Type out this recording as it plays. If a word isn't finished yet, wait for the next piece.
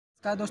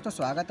नमस्कार दोस्तों,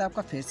 स्वागत है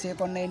आपका फिर से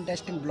एक और नए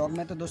इंटरेस्टिंग ब्लॉग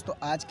में। तो दोस्तों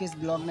आज के इस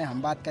ब्लॉग में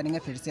हम बात करेंगे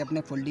फिर से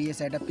अपने फुल डीजे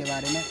सेटअप के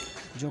बारे में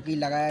जो कि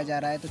लगाया जा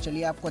रहा है। तो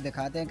चलिए आपको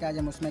दिखाते हैं कि आज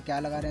हम उसमें क्या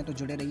लगा रहे हैं। तो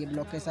जुड़े रहिए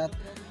ब्लॉग के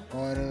साथ।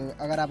 और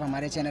अगर आप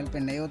हमारे चैनल पर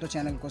नए हो तो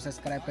चैनल को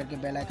सब्सक्राइब करके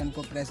बेल आइकन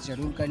को प्रेस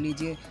जरूर कर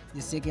लीजिए,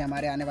 जिससे कि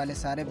हमारे आने वाले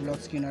सारे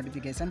ब्लॉग्स की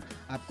नोटिफिकेशन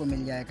आपको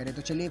मिल जाया करे।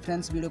 तो चलिए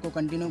फ्रेंड्स, वीडियो को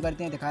कंटिन्यू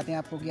करते हैं, दिखाते हैं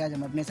आपको कि आज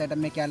हम अपने सेटअप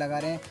में क्या लगा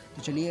रहे हैं।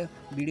 तो चलिए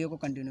वीडियो को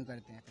कंटिन्यू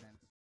करते हैं फ्रेंड्स।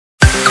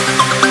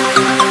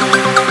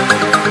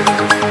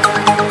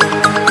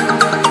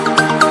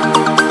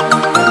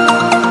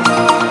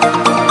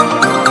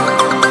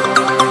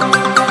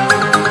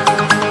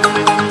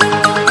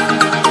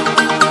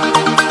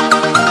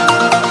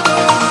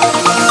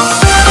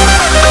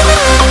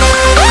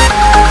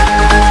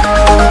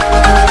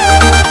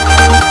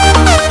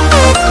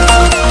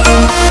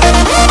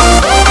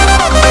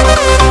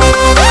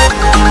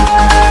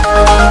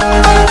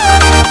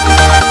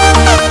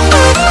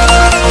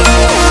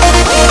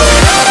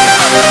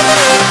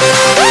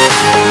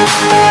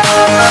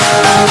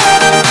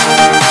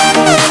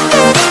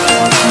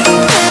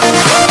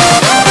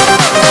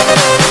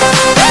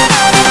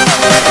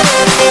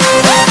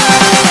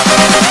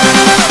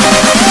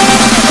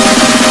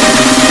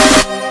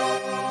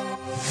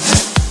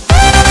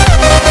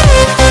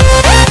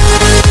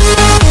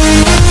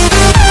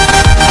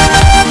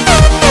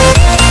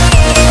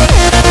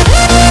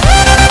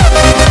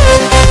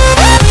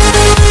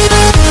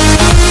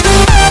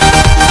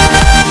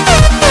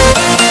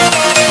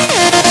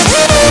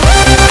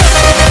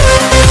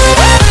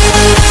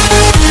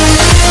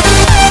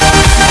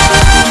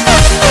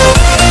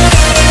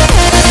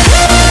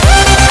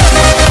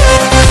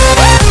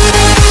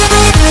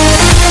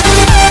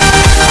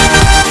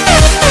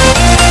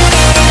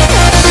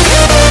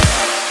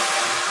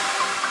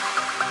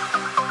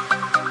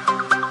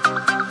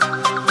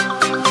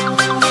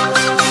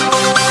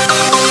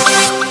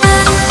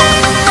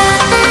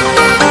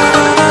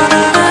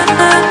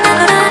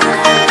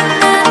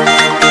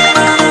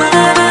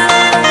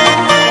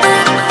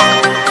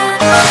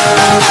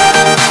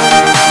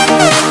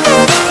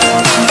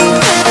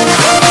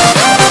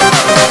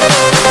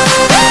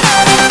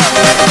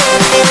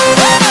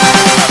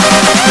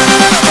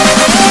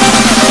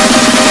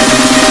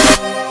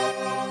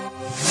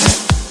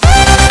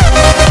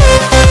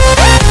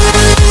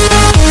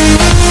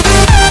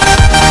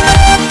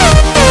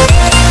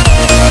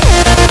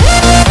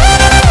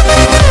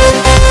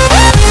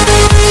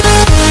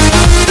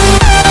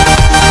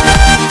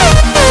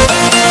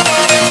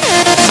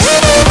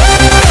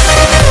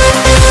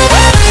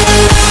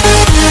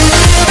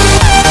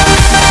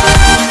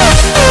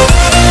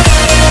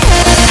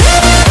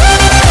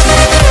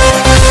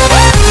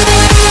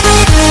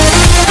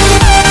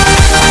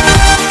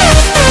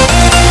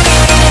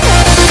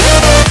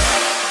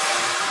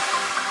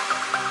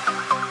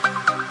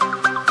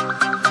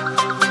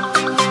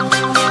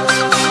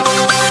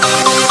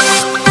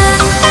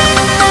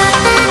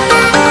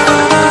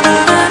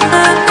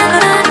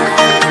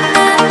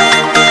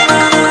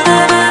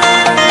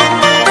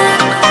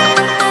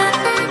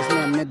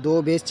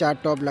 बेस 4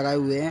 टॉप लगाए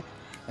हुए हैं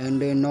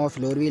एंड 9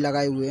 फ्लोर भी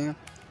लगाए हुए हैं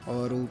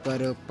और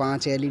ऊपर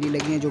 5 LED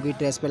लगी हैं जो कि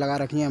ट्रेस पे लगा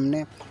रखी हैं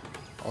हमने।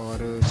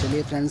 और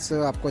चलिए फ्रेंड्स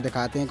आपको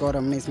दिखाते हैं कि और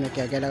हमने इसमें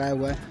क्या क्या लगाया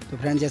हुआ है। तो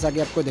फ्रेंड्स जैसा कि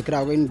आपको दिख रहा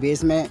होगा, इन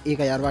बेस में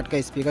 1000 वाट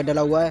का स्पीकर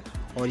डला हुआ है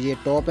और ये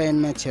टॉप है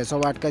इनमें 600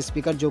 वाट का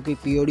स्पीकर जो कि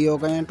POD हो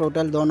गए हैं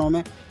टोटल दोनों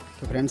में।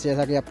 तो फ्रेंड्स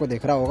जैसा कि आपको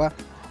दिख रहा होगा,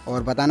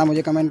 और बताना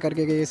मुझे कमेंट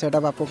करके कि ये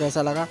सेटअप आपको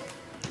कैसा लगा।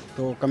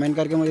 तो कमेंट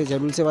करके मुझे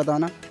ज़रूर से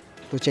बताना।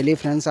 तो चलिए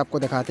फ्रेंड्स आपको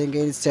दिखाते हैं कि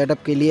इस सेटअप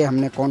के लिए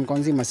हमने कौन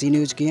कौन सी मशीन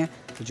यूज़ की हैं।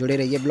 तो जुड़े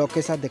रहिए ब्लॉग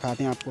के साथ,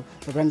 दिखाते हैं आपको।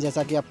 तो फ्रेंड्स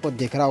जैसा कि आपको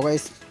दिख रहा होगा,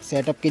 इस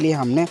सेटअप के लिए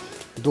हमने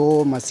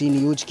 2 मशीन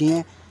यूज की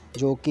हैं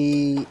जो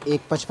कि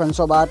एक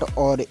 5500 वाट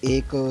और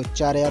एक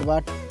 4000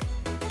 वाट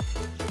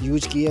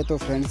यूज की है। तो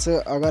फ्रेंड्स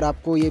अगर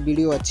आपको ये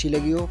वीडियो अच्छी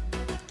लगी हो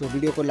तो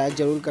वीडियो को लाइक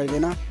ज़रूर कर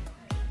देना,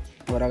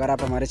 और अगर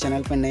आप हमारे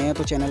चैनल पर नए हैं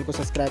तो चैनल को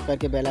सब्सक्राइब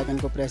करके बेल आइकन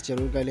को प्रेस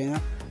जरूर कर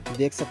लेना।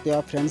 देख सकते हो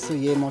आप फ्रेंड्स,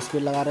 ये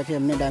मॉस्फेट लगा रखे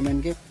हमने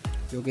डायमंड के,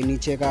 जो कि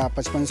नीचे का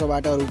 5500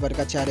 वाट है और ऊपर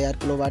का 4000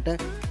 किलो वाट है।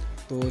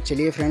 तो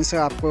चलिए फ्रेंड्स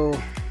आपको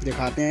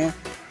दिखाते हैं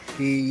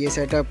कि ये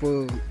सेटअप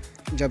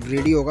जब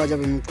रेडी होगा,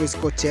 जब हम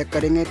इसको चेक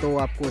करेंगे तो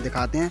आपको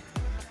दिखाते हैं।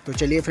 तो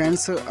चलिए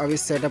फ्रेंड्स अब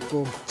इस सेटअप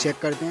को चेक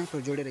करते हैं।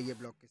 तो जुड़े रहिए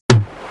ब्लॉग के साथ।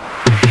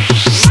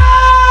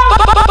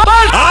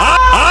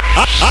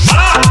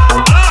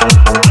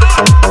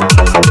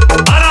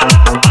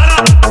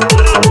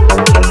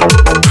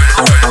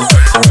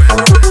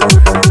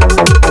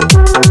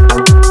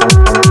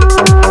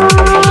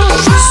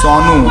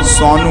 सोनू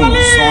सोनू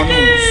सोनू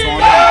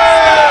सोनू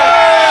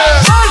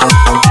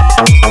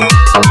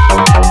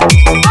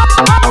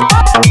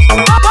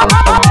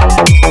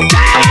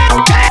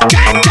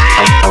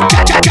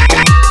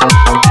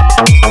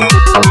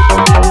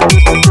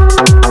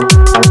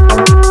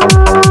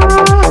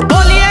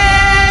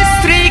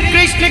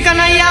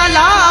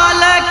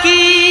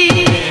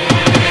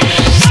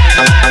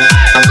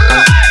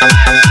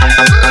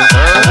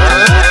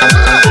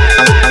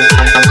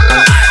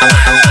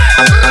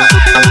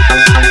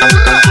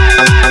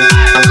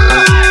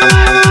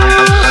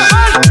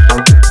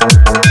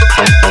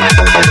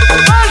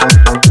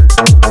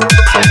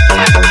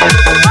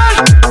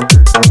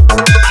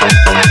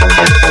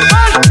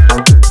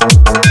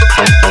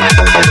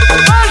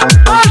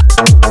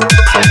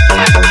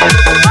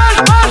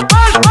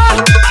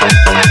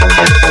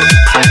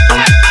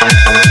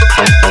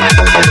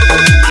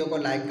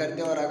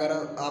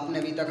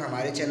आपने अभी तक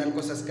हमारे चैनल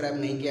को सब्सक्राइब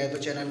नहीं किया है तो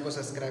चैनल को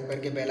सब्सक्राइब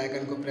करके बेल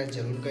आइकन को प्रेस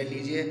जरूर कर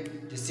लीजिए,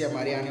 जिससे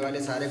हमारे आने वाले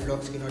सारे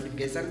ब्लॉग्स की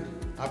नोटिफिकेशन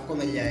आपको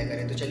मिल जाया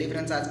करें। तो चलिए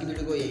फ्रेंड्स, आज की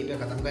वीडियो को यहीं पे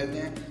ख़त्म करते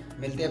हैं।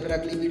 मिलते हैं फिर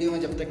अगली वीडियो में।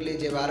 जब तक के लिए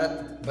जय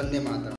भारत, वंदे मातरम।